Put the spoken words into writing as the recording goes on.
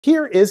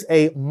Here is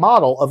a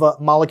model of a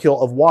molecule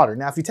of water.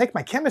 Now, if you take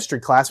my chemistry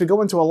class, we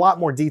go into a lot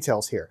more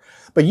details here.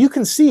 But you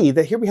can see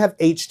that here we have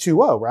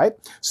H2O, right?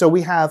 So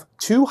we have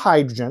two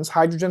hydrogens.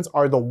 Hydrogens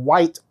are the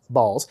white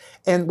balls,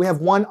 and we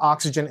have one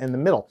oxygen in the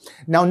middle.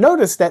 Now,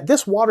 notice that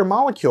this water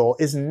molecule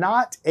is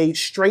not a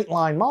straight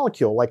line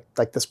molecule like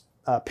this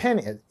pen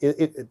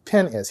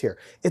is here.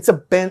 It's a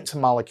bent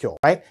molecule,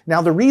 right?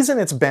 Now, the reason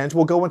it's bent,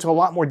 we'll go into a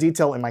lot more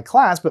detail in my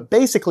class, but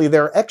basically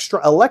there are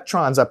extra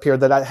electrons up here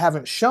that I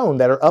haven't shown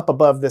that are up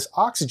above this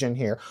oxygen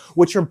here,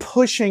 which are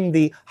pushing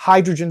the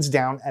hydrogens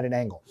down at an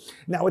angle.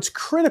 Now, it's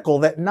critical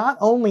that not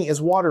only is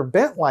water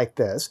bent like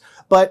this,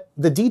 but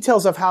the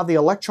details of how the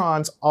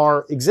electrons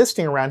are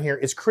existing around here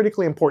is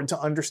critically important to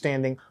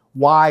understanding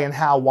why and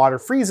how water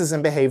freezes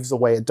and behaves the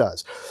way it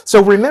does.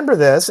 So remember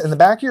this in the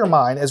back of your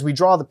mind as we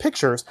draw the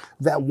pictures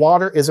that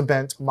water is a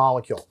bent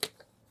molecule.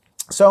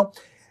 So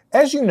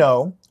as you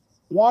know,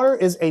 water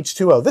is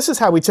H2O. This is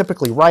how we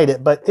typically write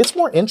it, but it's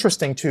more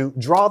interesting to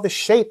draw the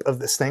shape of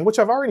this thing, which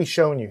I've already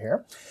shown you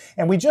here.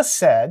 And we just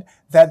said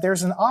that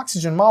there's an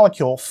oxygen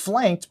molecule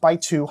flanked by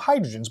two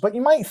hydrogens, but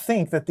you might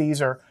think that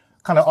these are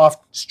kind of off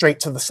straight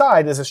to the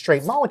side as a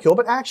straight molecule,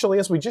 but actually,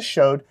 as we just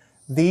showed,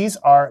 these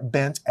are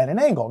bent at an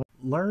angle.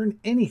 Learn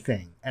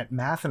anything at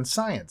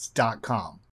mathandscience.com.